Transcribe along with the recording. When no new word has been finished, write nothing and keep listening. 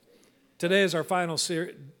Today is our final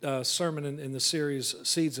sermon in the series,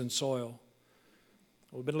 Seeds and Soil.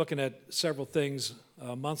 We've been looking at several things.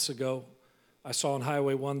 Months ago, I saw on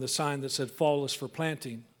Highway 1 the sign that said, fall is for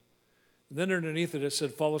planting. And then underneath it, it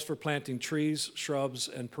said, fall is for planting trees, shrubs,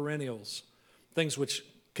 and perennials, things which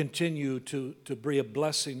continue to be a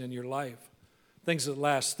blessing in your life, things that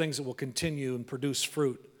last, things that will continue and produce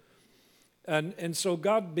fruit. And so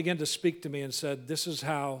God began to speak to me and said, this is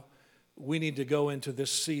how we need to go into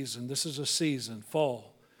this season. This is a season,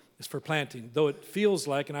 fall is for planting. Though it feels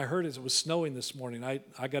like, and I heard it was snowing this morning.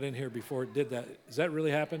 I got in here before it did that. Does that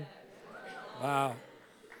really happen? Wow.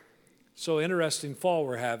 So interesting fall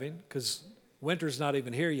we're having, because winter's not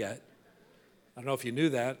even here yet. I don't know if you knew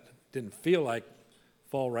that. Didn't feel like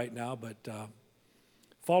fall right now, but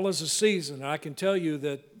fall is a season. And I can tell you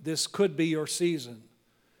that this could be your season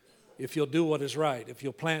if you'll do what is right, if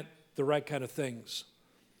you'll plant the right kind of things.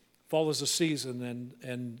 Fall is a season,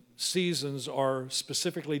 and seasons are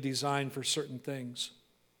specifically designed for certain things.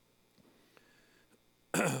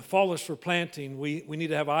 Fall is for planting. We need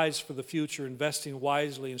to have eyes for the future, investing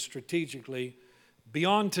wisely and strategically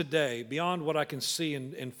beyond today, beyond what I can see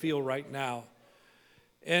and feel right now.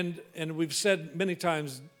 And we've said many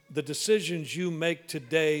times, the decisions you make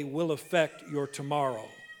today will affect your tomorrow.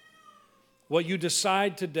 What you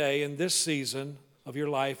decide today in this season of your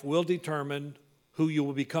life will determine who you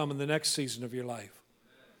will become in the next season of your life.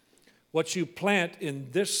 What you plant in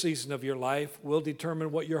this season of your life will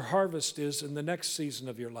determine what your harvest is in the next season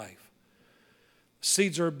of your life.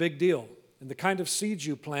 Seeds are a big deal. And the kind of seeds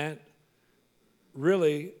you plant,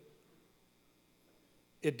 really,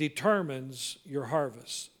 it determines your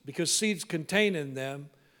harvest. Because seeds contain in them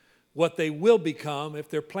what they will become if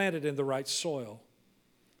they're planted in the right soil.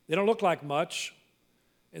 They don't look like much,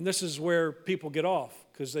 and this is where people get off,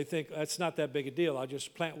 because they think, that's not that big a deal. I'll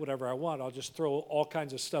just plant whatever I want. I'll just throw all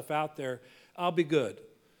kinds of stuff out there. I'll be good,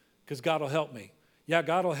 because God will help me. Yeah,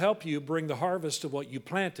 God will help you bring the harvest of what you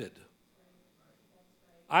planted,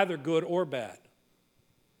 either good or bad.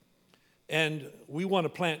 And we want to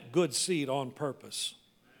plant good seed on purpose.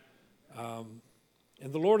 And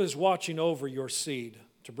the Lord is watching over your seed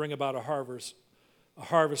to bring about a harvest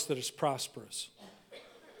that is prosperous.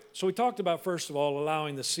 So we talked about, first of all,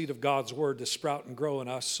 allowing the seed of God's word to sprout and grow in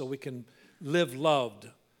us so we can live loved.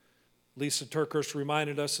 Lisa Turkhurst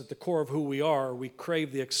reminded us at the core of who we are, we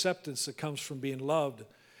crave the acceptance that comes from being loved.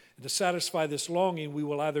 And to satisfy this longing, we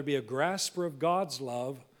will either be a grasper of God's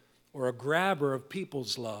love or a grabber of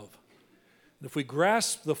people's love. And if we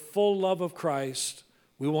grasp the full love of Christ,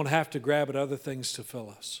 we won't have to grab at other things to fill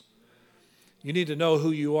us. You need to know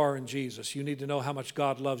who you are in Jesus. You need to know how much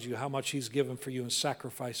God loves you, how much He's given for you and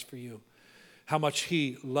sacrificed for you, how much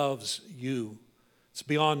He loves you. It's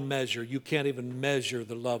beyond measure. You can't even measure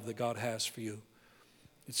the love that God has for you.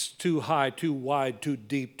 It's too high, too wide, too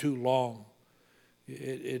deep, too long.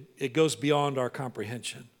 It goes beyond our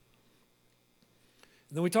comprehension.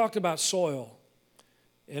 And then we talked about soil.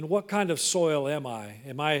 And what kind of soil am I?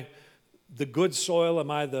 Am I the good soil?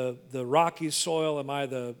 Am I the rocky soil? Am I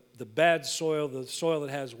the bad soil, the soil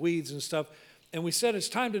that has weeds and stuff? And we said it's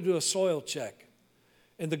time to do a soil check.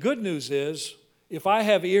 And the good news is, if I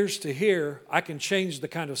have ears to hear, I can change the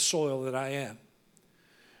kind of soil that I am.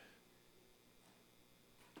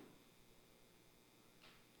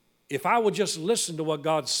 If I will just listen to what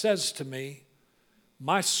God says to me,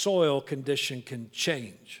 my soil condition can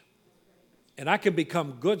change. And I can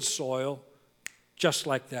become good soil just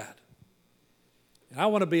like that. And I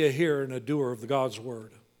want to be a hearer and a doer of God's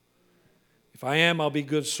word. If I am, I'll be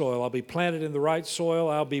good soil. I'll be planted in the right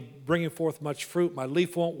soil. I'll be bringing forth much fruit. My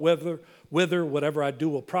leaf won't wither. Whatever I do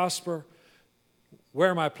will prosper.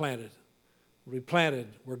 Where am I planted? I'll be planted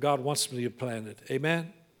where God wants me to be planted. Amen?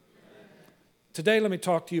 Amen. Today, let me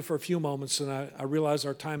talk to you for a few moments, and I realize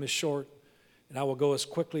our time is short, and I will go as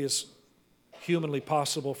quickly as humanly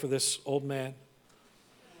possible for this old man,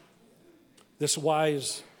 this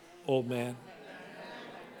wise old man.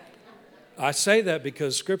 I say that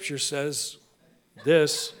because Scripture says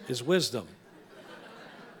this is wisdom.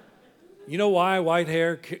 You know why white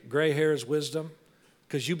hair, gray hair is wisdom?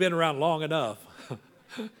 Because you've been around long enough.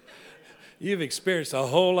 You've experienced a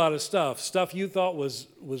whole lot of stuff you thought was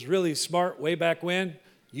really smart way back when.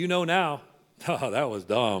 You know now, oh, that was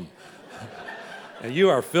dumb. And you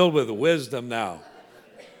are filled with wisdom now.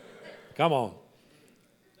 Come on.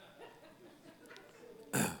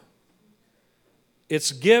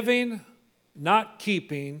 It's giving, not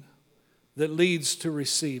keeping, that leads to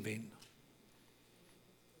receiving.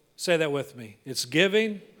 Say that with me. It's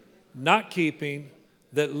giving, not keeping,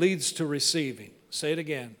 that leads to receiving. Say it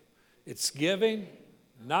again. It's giving,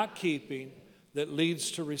 not keeping, that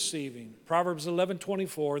leads to receiving. Proverbs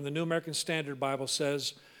 11:24 in the New American Standard Bible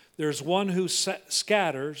says, there's one who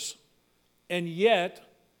scatters and yet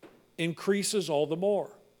increases all the more.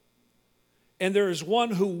 And there is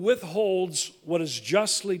one who withholds what is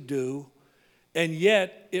justly due, and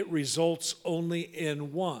yet it results only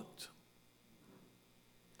in want.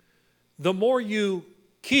 The more you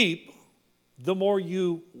keep, the more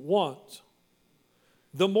you want.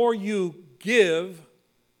 The more you give,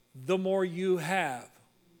 the more you have.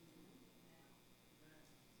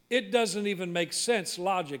 It doesn't even make sense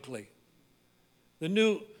logically. The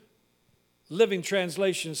New Living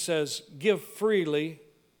Translation says, give freely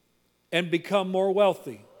and become more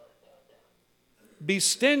wealthy. Be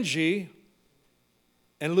stingy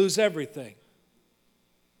and lose everything.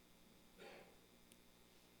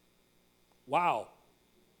 Wow.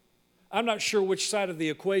 I'm not sure which side of the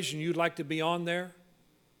equation you'd like to be on there.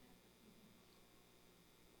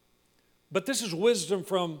 But this is wisdom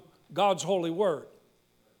from God's holy word.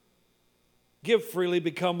 Give freely,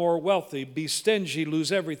 become more wealthy. Be stingy,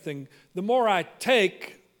 lose everything. The more I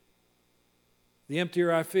take, the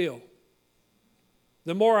emptier I feel.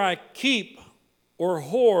 The more I keep or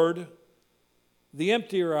hoard, the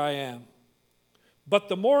emptier I am. But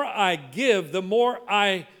the more I give, the more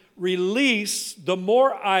I release, the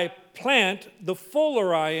more I plant, the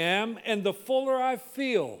fuller I am and the fuller I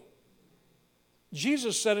feel.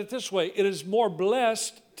 Jesus said it this way, it is more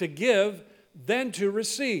blessed to give than to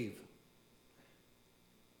receive.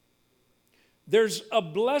 There's a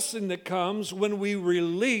blessing that comes when we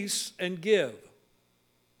release and give.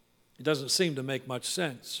 It doesn't seem to make much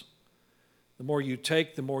sense. The more you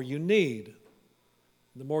take, the more you need.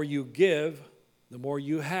 The more you give, the more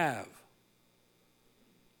you have.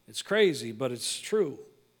 It's crazy, but it's true.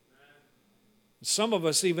 Some of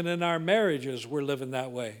us, even in our marriages, we're living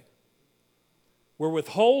that way. We're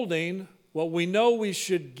withholding what we know we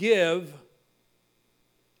should give,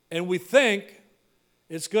 and we think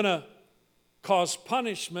it's going to cause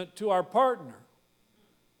punishment to our partner.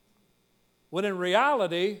 When in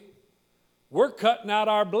reality, we're cutting out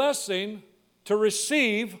our blessing to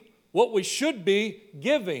receive what we should be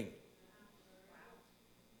giving.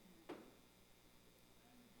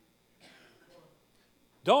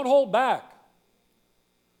 Don't hold back.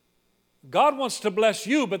 God wants to bless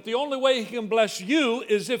you, but the only way He can bless you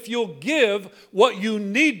is if you'll give what you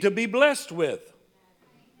need to be blessed with.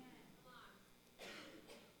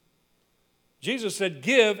 Jesus said,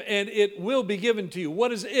 give and it will be given to you.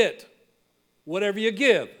 What is it? Whatever you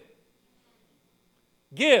give.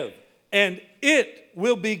 Give and it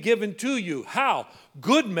will be given to you. How?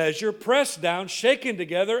 Good measure, pressed down, shaken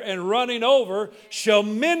together, and running over, shall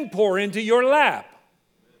men pour into your lap.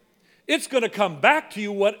 It's going to come back to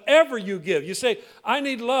you whatever you give. You say, I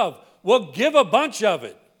need love. Well, give a bunch of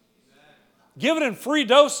it. Give it in free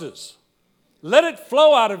doses. Let it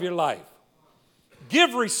flow out of your life.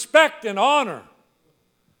 Give respect and honor.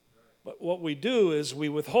 But what we do is we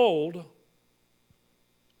withhold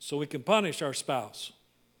so we can punish our spouse.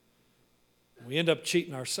 We end up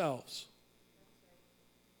cheating ourselves.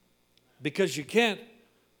 Because you can't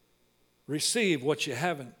receive what you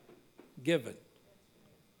haven't given.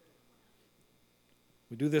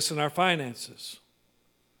 We do this in our finances.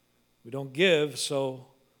 We don't give so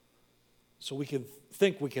we can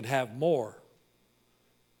think we can have more.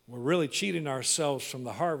 We're really cheating ourselves from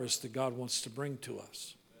the harvest that God wants to bring to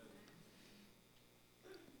us.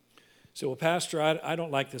 So, well, Pastor, I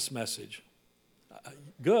don't like this message.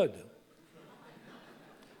 Good.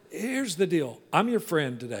 Here's the deal. I'm your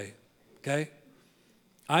friend today, okay?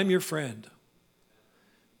 I'm your friend.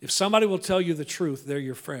 If somebody will tell you the truth, they're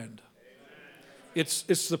your friend.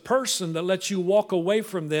 It's the person that lets you walk away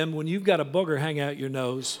from them when you've got a booger hang out your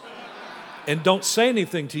nose and don't say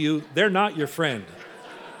anything to you. They're not your friend,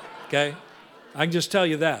 okay? I can just tell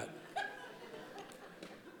you that.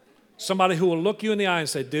 Somebody who will look you in the eye and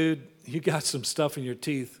say, dude, you got some stuff in your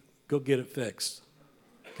teeth. Go get it fixed,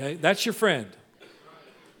 okay? That's your friend.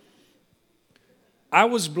 I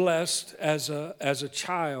was blessed as a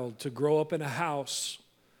child to grow up in a house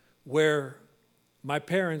where my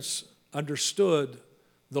parents understood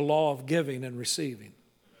the law of giving and receiving.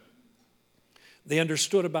 They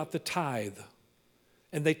understood about the tithe,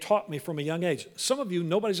 and they taught me from a young age. Some of you,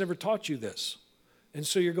 nobody's ever taught you this. And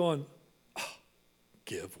so you're going, oh,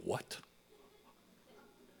 give what?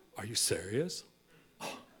 Are you serious?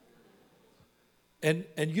 Oh. And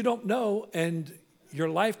you don't know, and your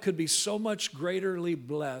life could be so much greaterly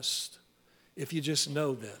blessed if you just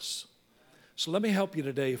know this. So let me help you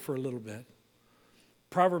today for a little bit.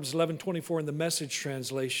 Proverbs 11:24 in the Message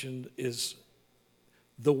translation is,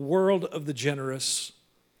 the world of the generous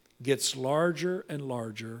gets larger and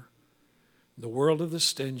larger. The world of the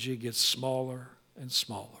stingy gets smaller and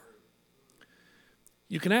smaller.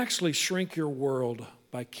 You can actually shrink your world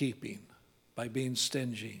by keeping, by being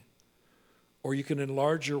stingy, or you can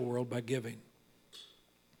enlarge your world by giving.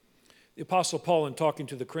 The Apostle Paul, in talking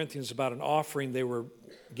to the Corinthians about an offering they were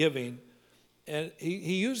giving, and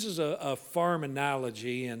he uses a farm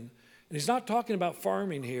analogy, and he's not talking about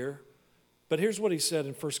farming here, but here's what he said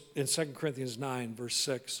in 2 Corinthians 9, verse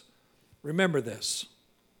 6. Remember this.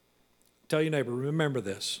 Tell your neighbor, remember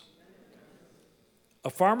this. A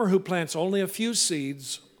farmer who plants only a few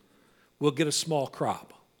seeds will get a small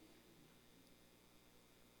crop.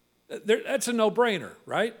 That's a no-brainer,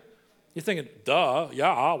 right? You're thinking, duh,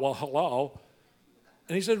 yeah, well, hello.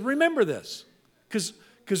 And he said, remember this, because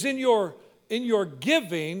in your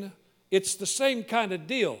giving, it's the same kind of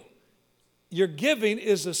deal. Your giving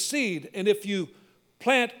is a seed, and if you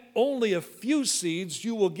plant only a few seeds,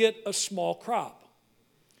 you will get a small crop.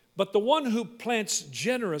 But the one who plants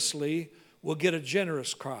generously will get a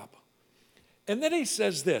generous crop. And then he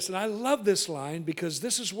says this, and I love this line because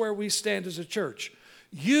this is where we stand as a church.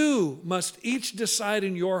 You must each decide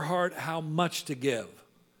in your heart how much to give.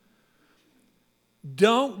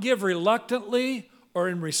 Don't give reluctantly or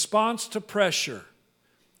in response to pressure.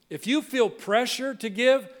 If you feel pressure to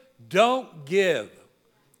give, don't give.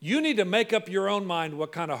 You need to make up your own mind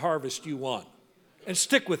what kind of harvest you want and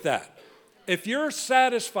stick with that. If you're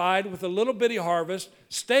satisfied with a little bitty harvest,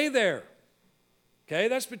 stay there. Okay,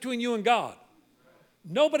 that's between you and God.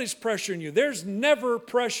 Nobody's pressuring you. There's never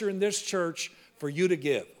pressure in this church for you to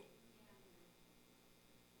give.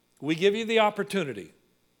 We give you the opportunity.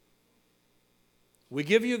 We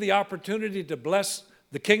give you the opportunity to bless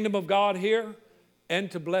the kingdom of God here and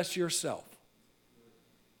to bless yourself.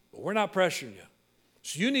 But we're not pressuring you.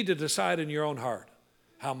 So you need to decide in your own heart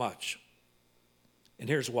how much. And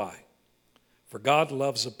here's why. For God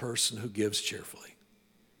loves a person who gives cheerfully.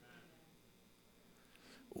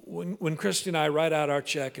 When Christy and I write out our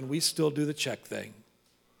check, and we still do the check thing.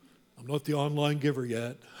 I'm not the online giver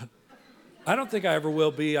yet. I don't think I ever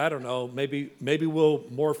will be. I don't know. Maybe we'll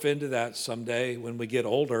morph into that someday when we get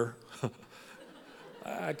older.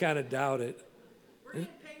 I kind of doubt it. We're going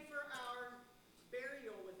to pay for our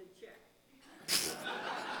burial with a check.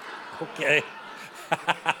 Okay.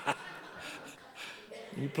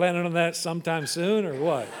 You planning on that sometime soon or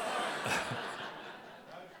what?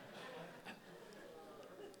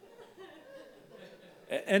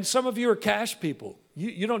 And some of you are cash people.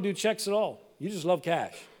 You don't do checks at all. You just love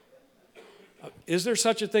cash. Is there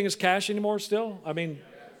such a thing as cash anymore still? I mean,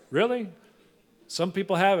 really? Some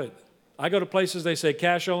people have it. I go to places, they say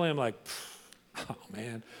cash only. I'm like, oh,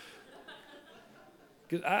 man.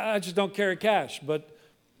 I just don't carry cash.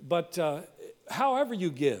 But however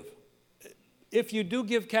you give, if you do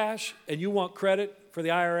give cash and you want credit for the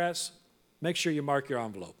IRS, make sure you mark your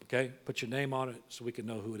envelope, okay? Put your name on it so we can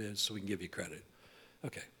know who it is so we can give you credit.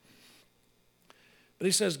 Okay. But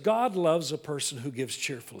he says, God loves a person who gives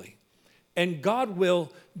cheerfully. And God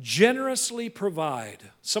will generously provide.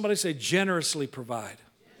 Somebody say, generously provide.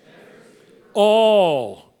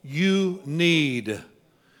 All you need.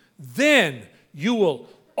 Then you will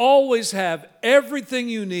always have everything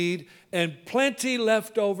you need and plenty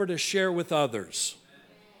left over to share with others.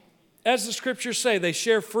 As the scriptures say, they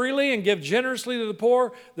share freely and give generously to the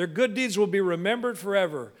poor. Their good deeds will be remembered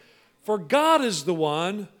forever. For God is the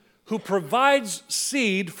one who provides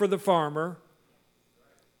seed for the farmer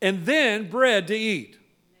and then bread to eat.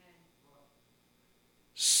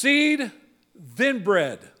 Seed, then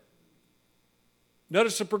bread.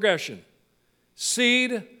 Notice the progression.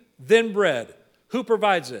 Seed, then bread. Who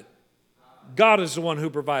provides it? God is the one who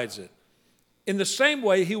provides it. In the same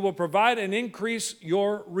way, He will provide and increase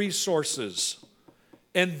your resources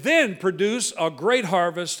and then produce a great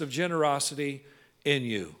harvest of generosity in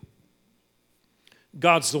you.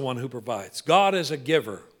 God's the one who provides. God is a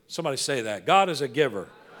giver. Somebody say that. God is a giver.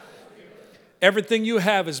 Everything you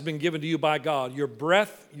have has been given to you by God. Your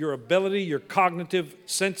breath, your ability, your cognitive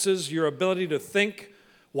senses, your ability to think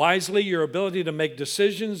wisely, your ability to make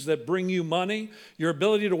decisions that bring you money, your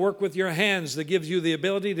ability to work with your hands that gives you the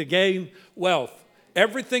ability to gain wealth.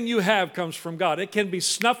 Everything you have comes from God. It can be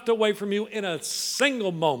snuffed away from you in a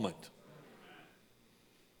single moment.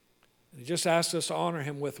 He just asks us to honor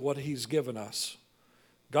Him with what He's given us.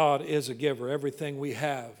 God is a giver. Everything we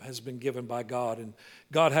have has been given by God. And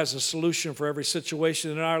God has a solution for every situation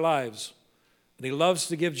in our lives. And He loves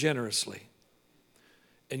to give generously.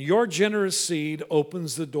 And your generous seed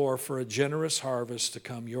opens the door for a generous harvest to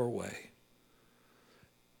come your way.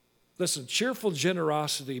 Listen, cheerful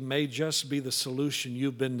generosity may just be the solution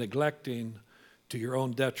you've been neglecting to your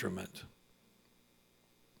own detriment.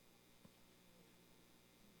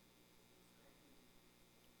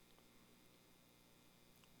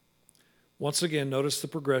 Once again, notice the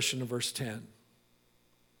progression of verse 10.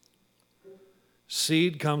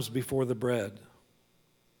 Seed comes before the bread.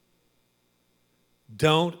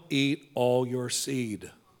 Don't eat all your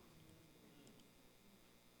seed.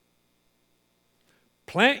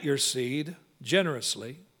 Plant your seed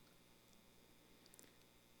generously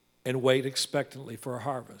and wait expectantly for a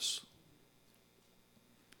harvest.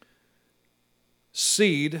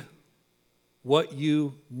 Seed what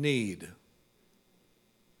you need.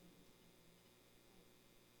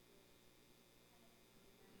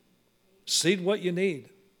 Seed what you need.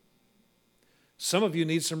 Some of you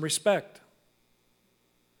need some respect.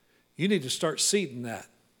 You need to start seeding that.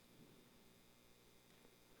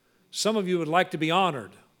 Some of you would like to be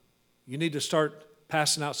honored. You need to start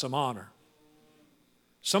passing out some honor.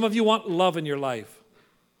 Some of you want love in your life,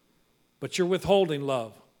 but you're withholding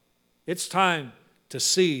love. It's time to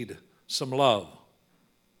seed some love.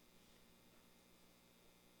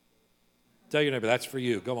 Tell your neighbor, that's for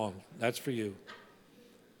you. Come on, that's for you.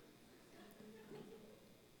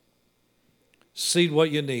 Seed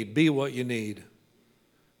what you need. Be what you need.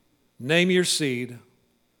 Name your seed,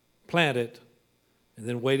 plant it, and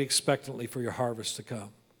then wait expectantly for your harvest to come.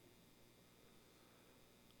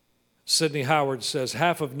 Sidney Howard says,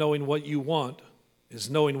 half of knowing what you want is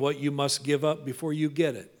knowing what you must give up before you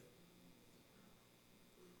get it.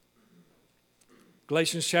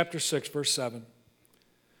 Galatians chapter 6, verse 7.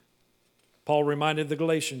 Paul reminded the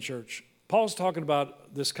Galatian church. Paul's talking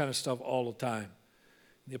about this kind of stuff all the time.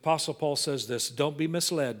 The Apostle Paul says this, don't be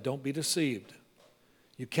misled, don't be deceived.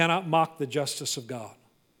 You cannot mock the justice of God.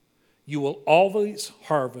 You will always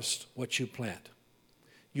harvest what you plant.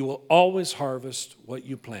 You will always harvest what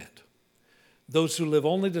you plant. Those who live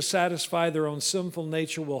only to satisfy their own sinful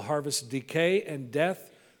nature will harvest decay and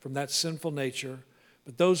death from that sinful nature,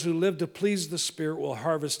 but those who live to please the Spirit will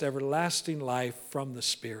harvest everlasting life from the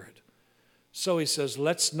Spirit. So he says,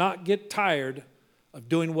 let's not get tired of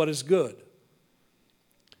doing what is good.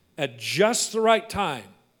 At just the right time,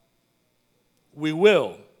 we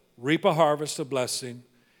will reap a harvest of blessing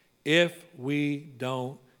if we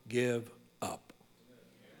don't give up.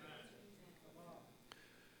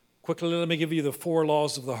 Quickly, let me give you the 4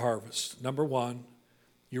 laws of the harvest. Number 1,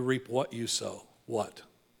 you reap what you sow. What?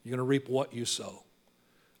 You're going to reap what you sow.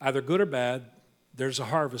 Either good or bad, there's a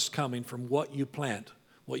harvest coming from what you plant,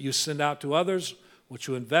 what you send out to others, what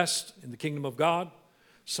you invest in the kingdom of God.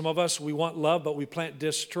 Some of us, we want love, but we plant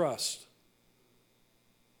distrust.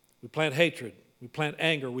 We plant hatred. We plant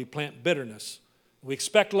anger. We plant bitterness. We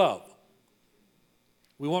expect love.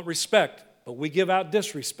 We want respect, but we give out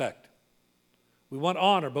disrespect. We want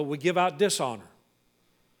honor, but we give out dishonor.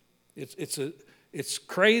 It's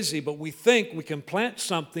crazy, but we think we can plant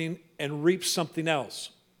something and reap something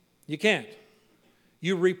else. You can't.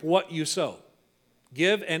 You reap what you sow.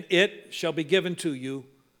 Give, and it shall be given to you,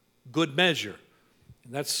 good measure.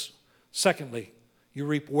 And that's, secondly, you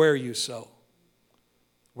reap where you sow.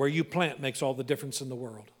 Where you plant makes all the difference in the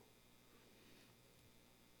world.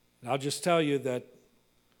 And I'll just tell you that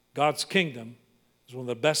God's kingdom is one of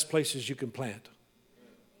the best places you can plant.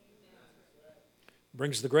 It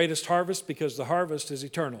brings the greatest harvest because the harvest is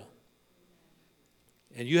eternal.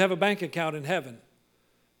 And you have a bank account in heaven,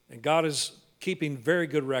 and God is keeping very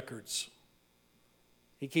good records.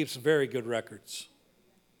 He keeps very good records.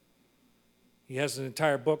 He has an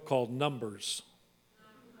entire book called Numbers.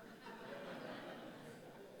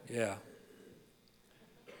 Yeah.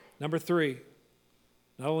 Number 3,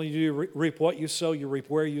 not only do you reap what you sow, you reap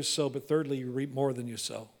where you sow, but thirdly, you reap more than you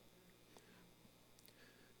sow.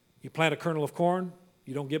 You plant a kernel of corn,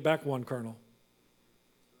 you don't get back 1 kernel.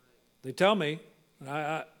 They tell me,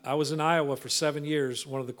 I was in Iowa for 7 years,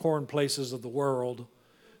 one of the corn places of the world.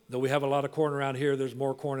 Though we have a lot of corn around here, there's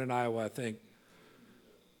more corn in Iowa, I think.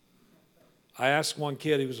 I asked one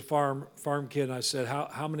kid, he was a farm kid, and I said,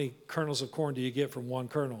 how many kernels of corn do you get from 1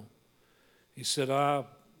 kernel? He said,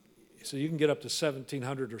 you can get up to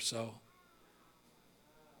 1,700 or so.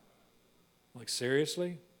 I'm like,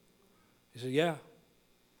 seriously? He said, yeah.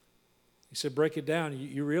 He said, break it down.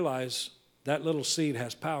 You realize that little seed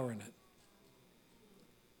has power in it.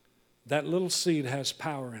 That little seed has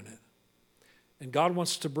power in it. And God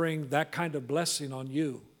wants to bring that kind of blessing on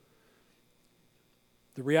you.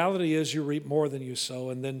 The reality is you reap more than you sow.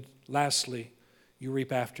 And then lastly, you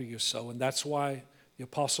reap after you sow. And that's why the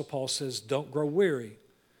Apostle Paul says, don't grow weary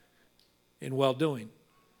in well-doing.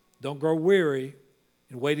 Don't grow weary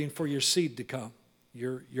in waiting for your seed to come,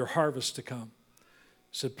 your harvest to come.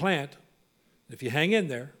 He said, plant. If you hang in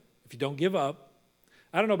there, if you don't give up,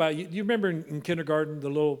 I don't know about you. Do you remember in kindergarten the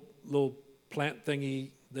little plant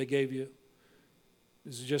thingy they gave you?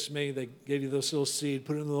 This is just me. They gave you this little seed,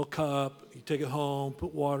 put it in a little cup. You take it home,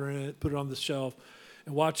 put water in it, put it on the shelf,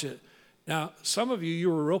 and watch it. Now, some of you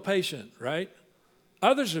were real patient, right?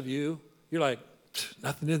 Others of you, you're like,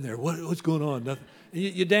 nothing in there. What's going on? Nothing. And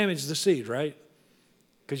you damaged the seed, right?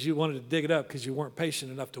 Because you wanted to dig it up because you weren't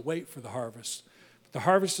patient enough to wait for the harvest. But the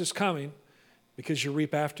harvest is coming because you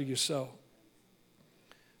reap after you sow.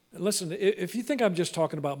 And listen, if you think I'm just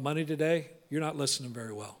talking about money today, you're not listening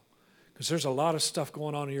very well. Because there's a lot of stuff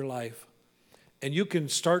going on in your life. And you can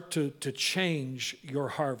start to change your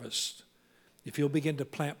harvest if you'll begin to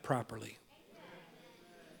plant properly.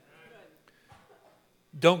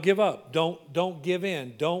 Don't give up. Don't give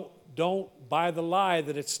in. Don't buy the lie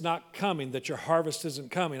that it's not coming, that your harvest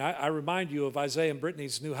isn't coming. I remind you of Isaiah and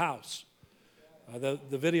Brittany's new house. The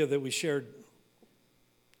video that we shared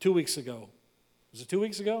 2 weeks ago. Was it 2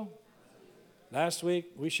 weeks ago? Last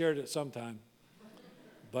week? We shared it sometime.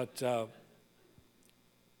 But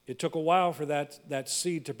it took a while for that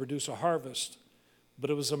seed to produce a harvest. But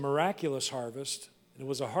it was a miraculous harvest. It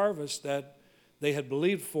was a harvest that they had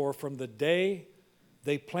believed for from the day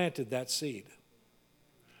they planted that seed.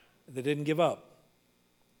 They didn't give up.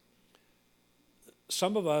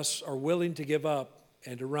 Some of us are willing to give up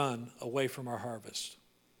and to run away from our harvest.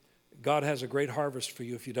 God has a great harvest for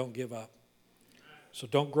you if you don't give up. So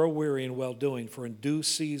don't grow weary in well-doing, for in due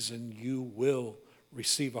season you will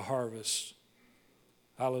receive a harvest.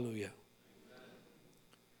 Hallelujah.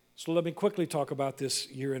 So let me quickly talk about this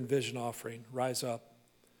year-end vision offering, Rise Up.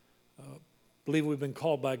 Believe we've been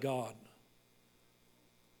called by God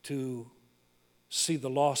to see the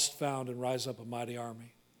lost found and rise up a mighty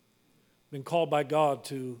army. Been called by God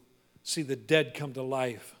to see the dead come to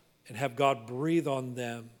life and have God breathe on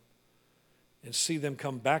them and see them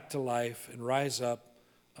come back to life and rise up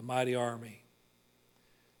a mighty army.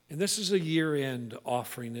 And this is a year-end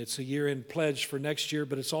offering. It's a year-end pledge for next year,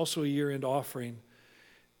 but it's also a year-end offering.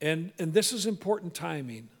 And this is important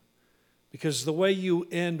timing because the way you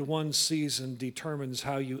end one season determines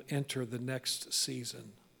how you enter the next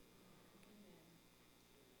season.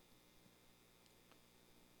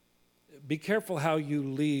 Be careful how you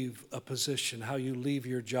leave a position, how you leave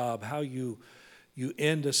your job, how you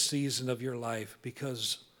end a season of your life,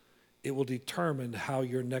 because it will determine how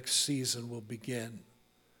your next season will begin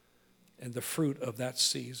and the fruit of that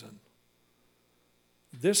season.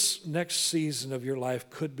 This next season of your life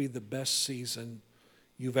could be the best season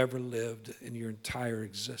you've ever lived in your entire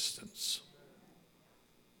existence.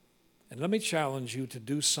 And let me challenge you to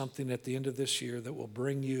do something at the end of this year that will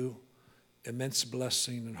bring you immense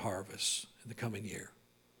blessing and harvest in the coming year.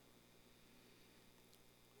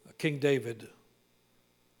 King David,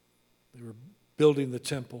 they were building the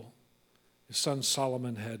temple. His son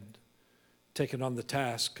Solomon had taken on the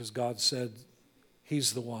task because God said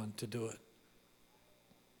he's the one to do it.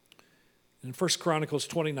 In 1 Chronicles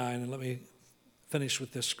 29, and let me finish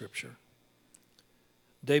with this scripture.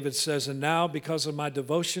 David says, "And now because of my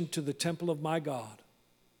devotion to the temple of my God,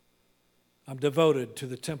 I'm devoted to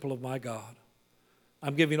the temple of my God.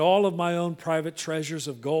 I'm giving all of my own private treasures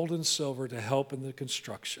of gold and silver to help in the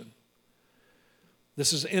construction.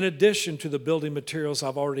 This is in addition to the building materials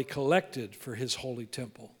I've already collected for his holy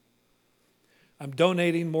temple. I'm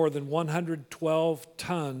donating more than 112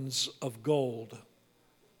 tons of gold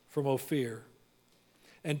from Ophir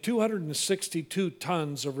and 262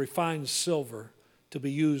 tons of refined silver to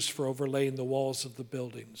be used for overlaying the walls of the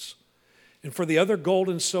buildings, and for the other gold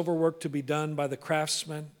and silver work to be done by the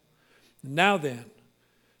craftsmen. Now then,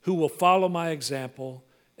 who will follow my example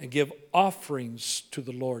and give offerings to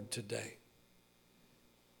the Lord today?"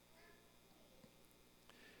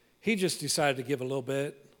 He just decided to give a little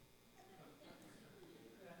bit.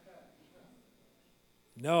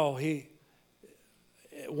 No,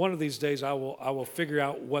 one of these days I will figure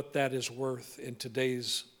out what that is worth in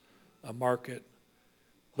today's market,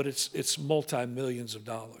 but it's multi-millions of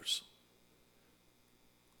dollars.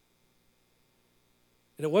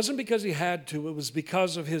 And it wasn't because he had to, it was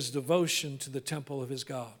because of his devotion to the temple of his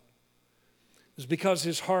God. It was because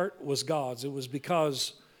his heart was God's. It was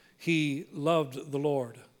because he loved the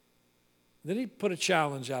Lord. Then he put a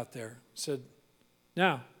challenge out there. He said,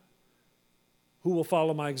 "Now, who will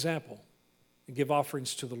follow my example and give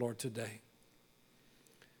offerings to the Lord today?"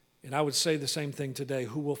 And I would say the same thing today.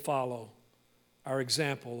 Who will follow our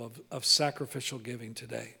example of sacrificial giving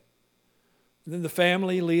today? And then the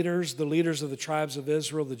family leaders, the leaders of the tribes of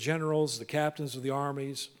Israel, the generals, the captains of the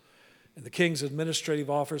armies, and the king's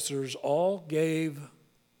administrative officers all gave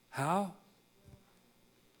how?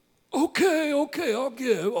 Okay, I'll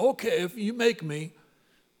give. Okay, if you make me.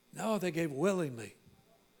 No, they gave willingly.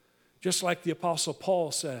 Just like the Apostle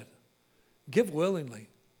Paul said, give willingly.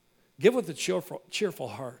 Give with a cheerful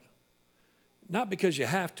heart. Not because you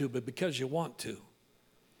have to, but because you want to.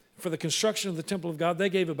 For the construction of the temple of God, they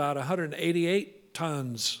gave about 188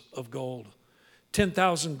 tons of gold,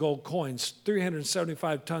 10,000 gold coins,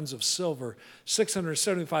 375 tons of silver,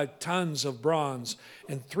 675 tons of bronze,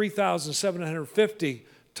 and 3,750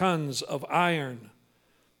 tons of iron.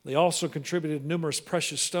 They also contributed numerous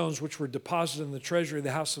precious stones which were deposited in the treasury of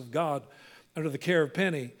the house of God under the care of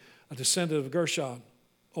Penny, a descendant of Gershon.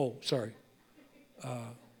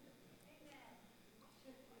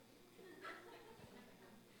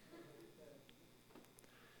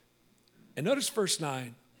 And notice verse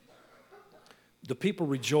 9. The people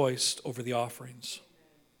rejoiced over the offerings.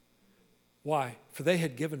 Why? For they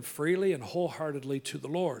had given freely and wholeheartedly to the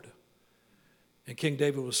Lord. And King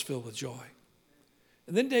David was filled with joy.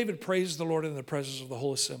 And then David praised the Lord in the presence of the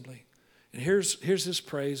whole assembly. And here's his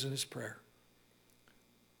praise and his prayer.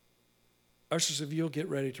 Ushers, if you'll get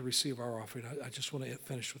ready to receive our offering, I just want to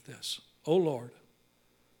finish with this. Oh Lord,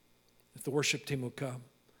 if the worship team will come.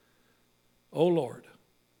 Oh Lord,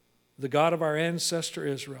 the God of our ancestor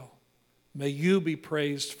Israel, may you be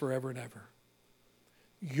praised forever and ever.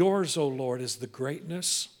 Yours, O Lord, is the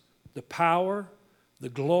greatness, the power, the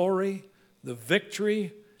glory, the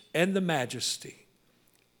victory, and the majesty.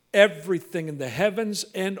 Everything in the heavens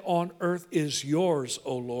and on earth is yours,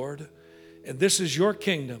 O Lord, and this is your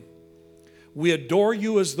kingdom. We adore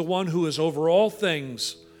you as the one who is over all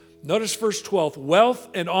things. Notice verse 12, wealth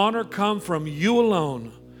and honor come from you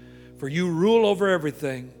alone, for you rule over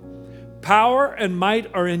everything. Power and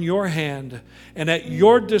might are in your hand, and at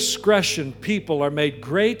your discretion people are made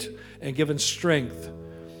great and given strength.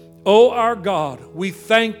 O our God, we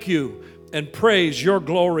thank you and praise your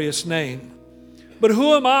glorious name. But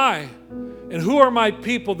who am I and who are my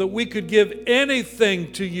people that we could give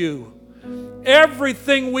anything to you?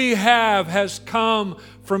 Everything we have has come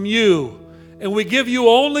from you, and we give you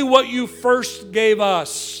only what you first gave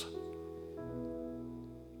us.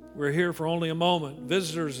 We're here for only a moment,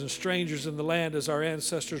 visitors and strangers in the land as our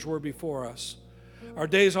ancestors were before us. Our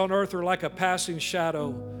days on earth are like a passing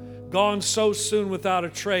shadow, gone so soon without a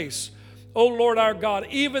trace. O Lord our God,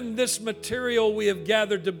 even this material we have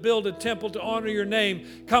gathered to build a temple to honor your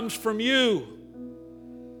name comes from you.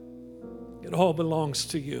 It all belongs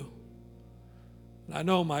to you. And I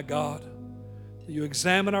know, my God, that you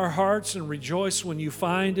examine our hearts and rejoice when you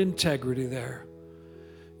find integrity there.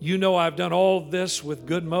 You know I've done all this with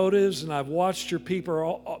good motives, and I've watched your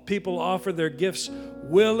people offer their gifts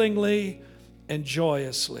willingly and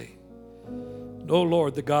joyously. And, oh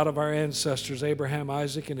Lord, the God of our ancestors, Abraham,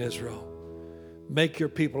 Isaac, and Israel, make your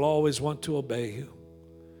people always want to obey you.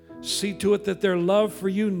 See to it that their love for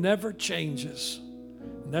you never changes.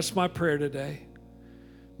 And that's my prayer today.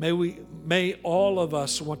 May all of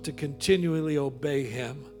us want to continually obey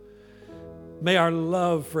him. May our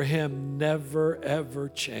love for him never, ever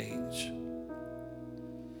change.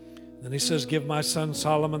 Then he says, give my son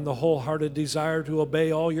Solomon the wholehearted desire to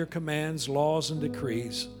obey all your commands, laws, and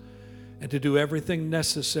decrees, and to do everything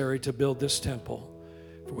necessary to build this temple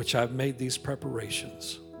for which I've made these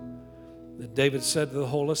preparations. Then David said to the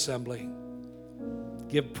whole assembly,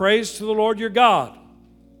 give praise to the Lord your God.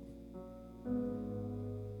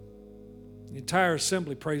 The entire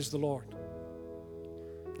assembly praised the Lord,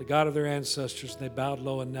 the God of their ancestors, and they bowed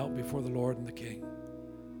low and knelt before the Lord and the king.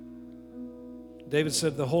 David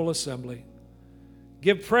said to the whole assembly,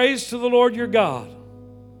 give praise to the Lord your God.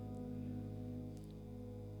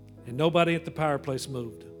 And nobody at the power place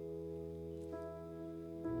moved.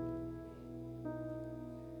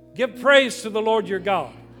 Give praise to the Lord your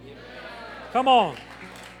God. Come on.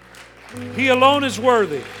 He alone is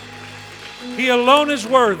worthy. He alone is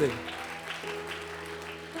worthy.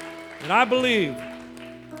 And I believe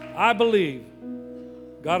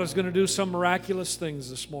God is going to do some miraculous things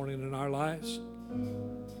this morning in our lives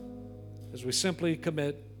as we simply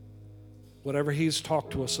commit whatever he's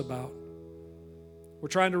talked to us about. We're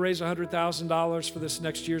trying to raise $100,000 for this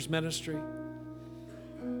next year's ministry.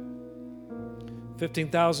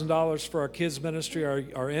 $15,000 for our kids' ministry,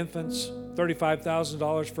 our infants.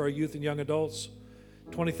 $35,000 for our youth and young adults.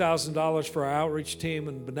 $20,000 for our outreach team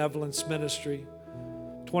and benevolence ministry.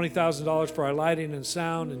 $20,000 for our lighting and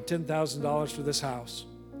sound, and $10,000 for this house.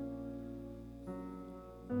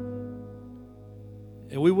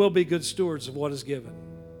 And we will be good stewards of what is given,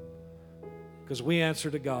 because we answer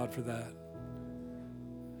to God for that.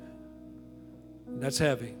 And that's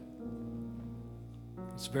heavy.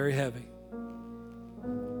 It's very heavy.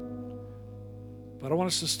 But I want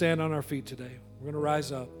us to stand on our feet today. We're going to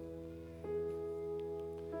rise up.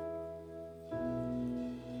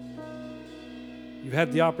 You've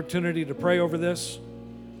had the opportunity to pray over this,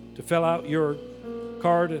 to fill out your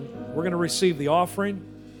card, and we're going to receive the offering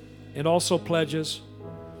and also pledges.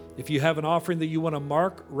 If you have an offering that you want to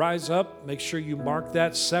mark, rise up. Make sure you mark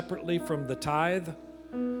that separately from the tithe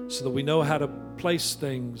so that we know how to place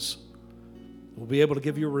things. We'll be able to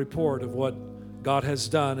give you a report of what God has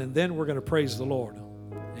done, and then we're going to praise the Lord.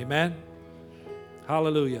 Amen?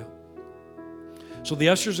 Hallelujah. So the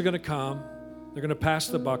ushers are going to come. They're going to pass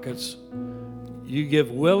the buckets. You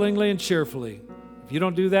give willingly and cheerfully. If you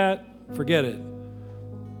don't do that, forget it.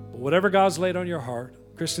 But whatever God's laid on your heart,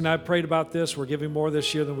 Christy and I prayed about this. We're giving more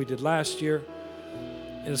this year than we did last year.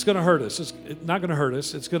 And it's going to hurt us. It's not going to hurt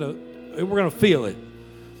us. We're going to feel it.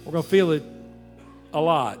 We're going to feel it a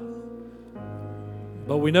lot.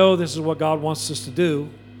 But we know this is what God wants us to do.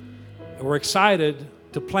 And we're excited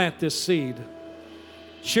to plant this seed.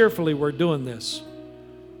 Cheerfully, we're doing this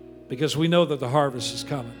because we know that the harvest is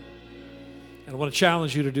coming. And I want to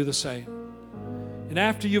challenge you to do the same. And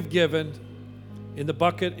after you've given in the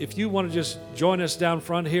bucket, if you want to just join us down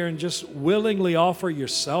front here and just willingly offer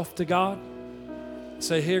yourself to God,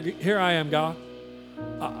 say, here I am, God.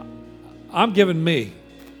 I'm giving me.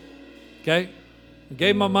 Okay? I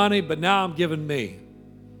gave my money, but now I'm giving me.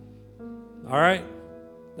 All right?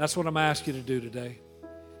 That's what I'm asking you to do today.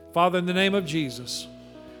 Father, in the name of Jesus,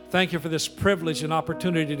 thank you for this privilege and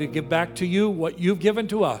opportunity to give back to you what you've given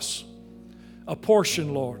to us, a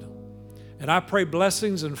portion, Lord. And I pray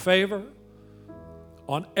blessings and favor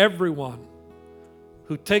on everyone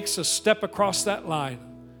who takes a step across that line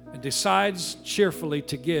and decides cheerfully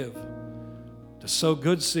to give, to sow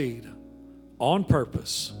good seed on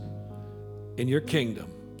purpose in your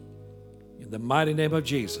kingdom. In the mighty name of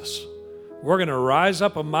Jesus, we're going to rise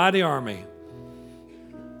up a mighty army.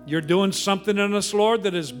 You're doing something in us, Lord,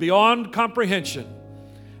 that is beyond comprehension.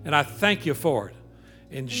 And I thank you for it.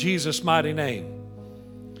 In Jesus' mighty name.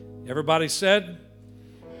 Everybody said,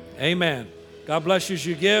 amen. God bless you as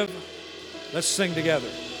you give. Let's sing together.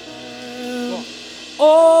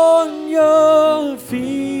 On your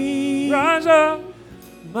feet, Rise up.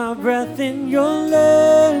 my breath in your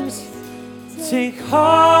lungs. Take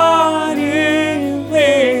heart in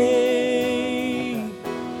me.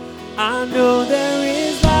 I know there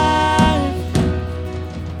is life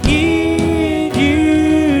in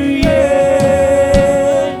you,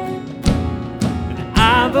 yeah. And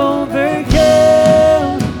I've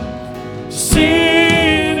overcome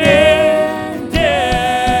sin and death.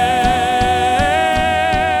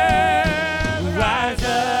 Rise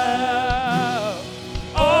up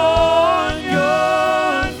on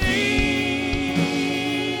your feet,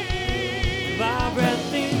 my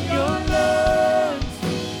breath in your lungs.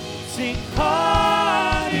 Take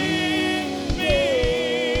heart in me.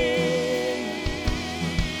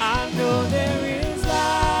 I know there is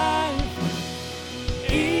life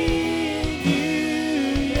in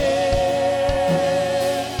you, yeah.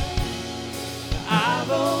 I've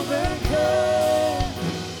overcome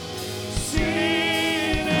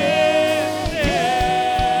sin and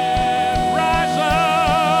death. Rise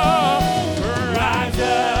up.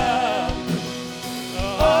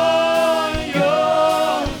 On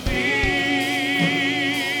your feet,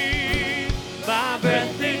 my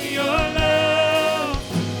breath in your lungs.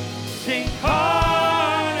 Take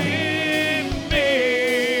heart in me.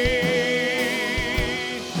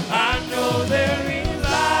 I know there is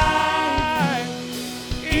life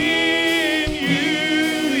in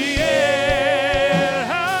you, yeah.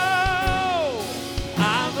 Oh,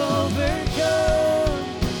 I've overcome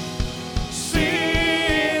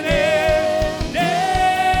sin and death.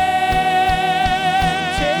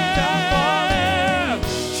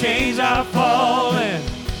 Chains are falling,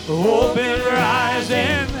 hope is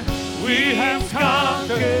rising. We have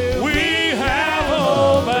conquered, we have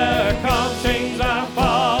overcome. Chains are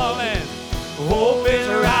falling, hope is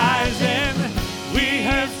rising. We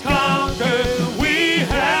have conquered, we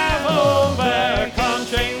have overcome.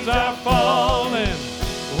 Chains are falling,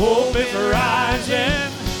 hope is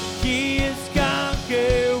rising. He is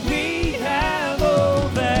conquered, we have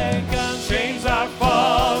overcome. Chains are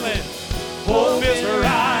falling, hope is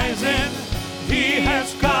rising. He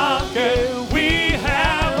has conquered, we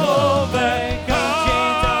have overcome.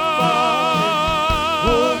 Chains are falling,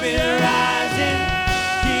 hope is rising.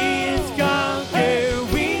 He is conquered,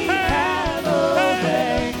 we have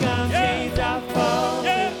overcome. Chains are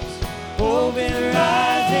falling, hope is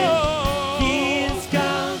rising. He is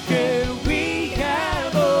conquered, we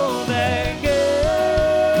have overcome.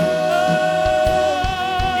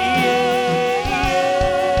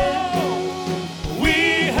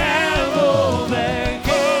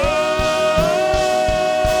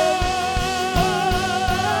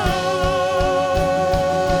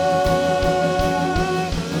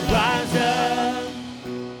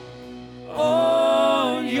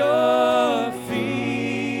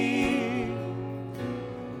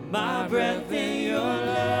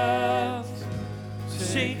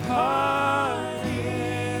 take heart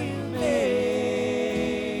in me.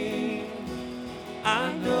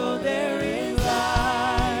 I know there is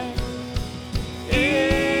life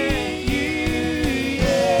in you,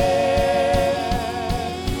 yeah.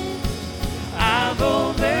 I've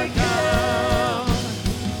overcome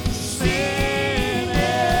sin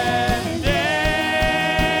and death.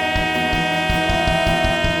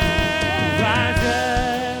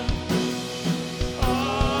 Rising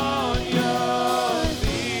on your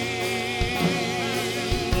feet,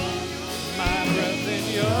 my breath in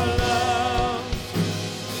your love,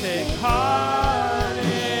 take heart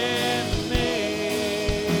in me.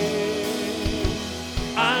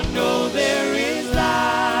 I know there is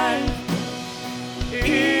life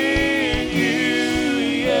in you,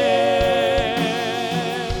 yeah.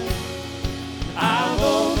 I've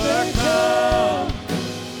overcome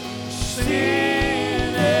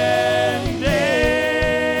sin and death.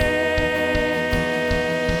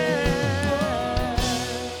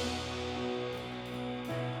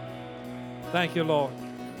 Thank you, Lord.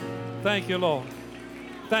 Thank you, Lord.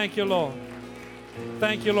 Thank you, Lord.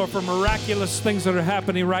 Thank you, Lord, for miraculous things that are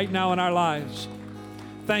happening right now in our lives.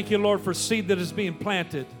 Thank you, Lord, for seed that is being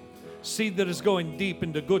planted, seed that is going deep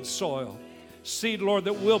into good soil, seed, Lord,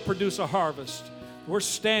 that will produce a harvest. We're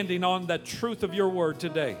standing on the truth of your word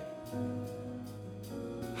today.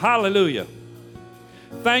 Hallelujah.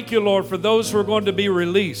 Thank you, Lord, for those who are going to be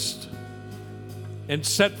released and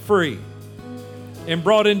set free and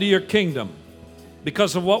brought into your kingdom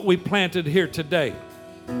because of what we planted here today.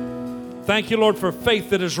 Thank you, Lord, for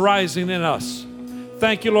faith that is rising in us.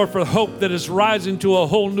 Thank you, Lord, for hope that is rising to a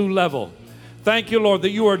whole new level. Thank you, Lord,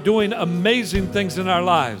 that you are doing amazing things in our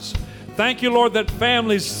lives. Thank you, Lord, that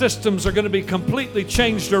family systems are going to be completely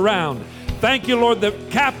changed around. Thank you, Lord, that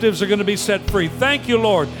captives are going to be set free. Thank you,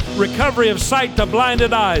 Lord, recovery of sight to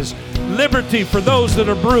blinded eyes, liberty for those that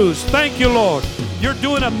are bruised. Thank you, Lord. You're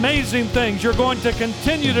doing amazing things. You're going to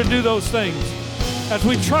continue to do those things as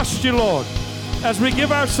we trust you, Lord, as we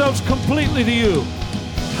give ourselves completely to you.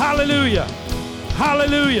 Hallelujah.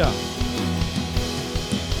 Hallelujah.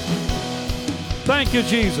 Thank you,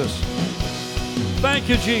 Jesus. Thank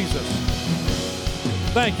you, Jesus.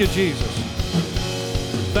 Thank you, Jesus.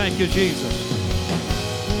 Thank you, Jesus.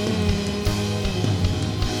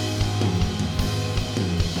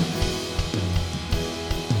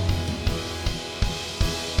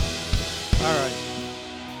 All right.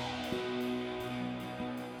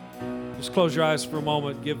 Just close your eyes for a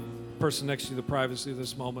moment. Give the person next to you the privacy of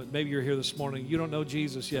this moment. Maybe you're here this morning. You don't know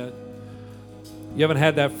Jesus yet. You haven't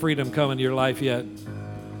had that freedom come into your life yet.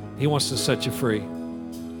 He wants to set you free.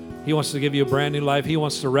 He wants to give you a brand new life. He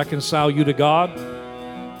wants to reconcile you to God,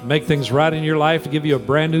 make things right in your life, give you a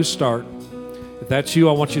brand new start. If that's you,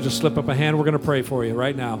 I want you to slip up a hand. We're going to pray for you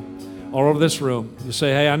right now. All over this room, you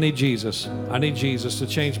say, hey, I need Jesus. I need Jesus to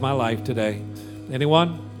change my life today.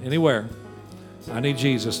 Anyone? Anywhere? I need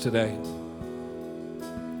Jesus today.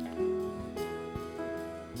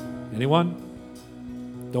 Anyone?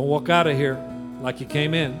 Don't walk out of here like you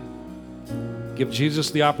came in. Give Jesus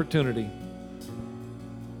the opportunity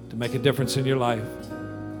to make a difference in your life.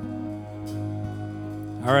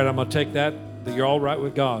 All right, I'm going to take that you're all right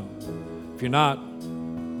with God. If you're not,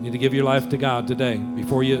 you need to give your life to God today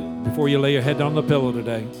before you lay your head on the pillow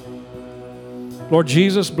today. Lord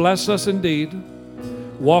Jesus, bless us indeed.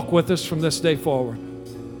 Walk with us from this day forward.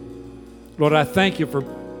 Lord, I thank you for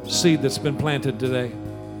seed that's been planted today.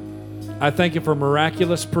 I thank you for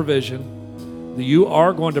miraculous provision that you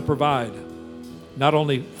are going to provide, not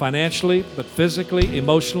only financially, but physically,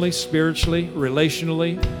 emotionally, spiritually,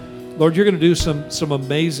 relationally. Lord, you're going to do some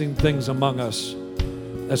amazing things among us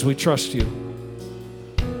as we trust you.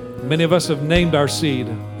 Many of us have named our seed.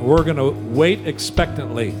 We're going to wait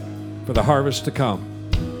expectantly for the harvest to come.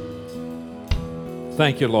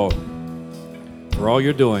 Thank you, Lord, for all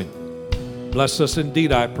you're doing. Bless us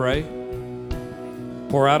indeed, I pray.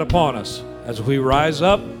 Pour out upon us as we rise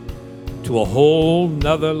up to a whole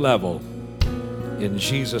nother level. In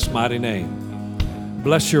Jesus' mighty name.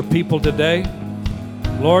 Bless your people today.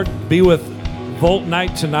 Lord, be with Volt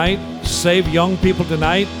Night tonight. Save young people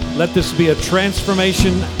tonight. Let this be a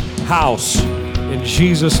transformation house. In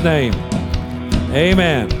Jesus' name.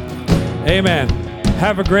 Amen. Amen.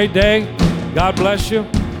 Have a great day. God bless you.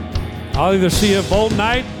 I'll either see you at Volt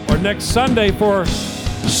Night or next Sunday for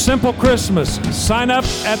Simple Christmas. Sign up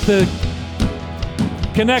at the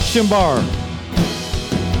connection bar.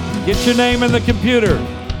 Get your name in the computer.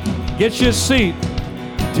 Get you a seat.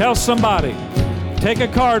 Tell somebody. Take a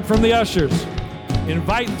card from the ushers.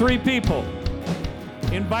 Invite 3 people.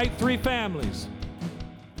 Invite 3 families.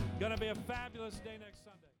 Gonna be a fabulous day next Sunday.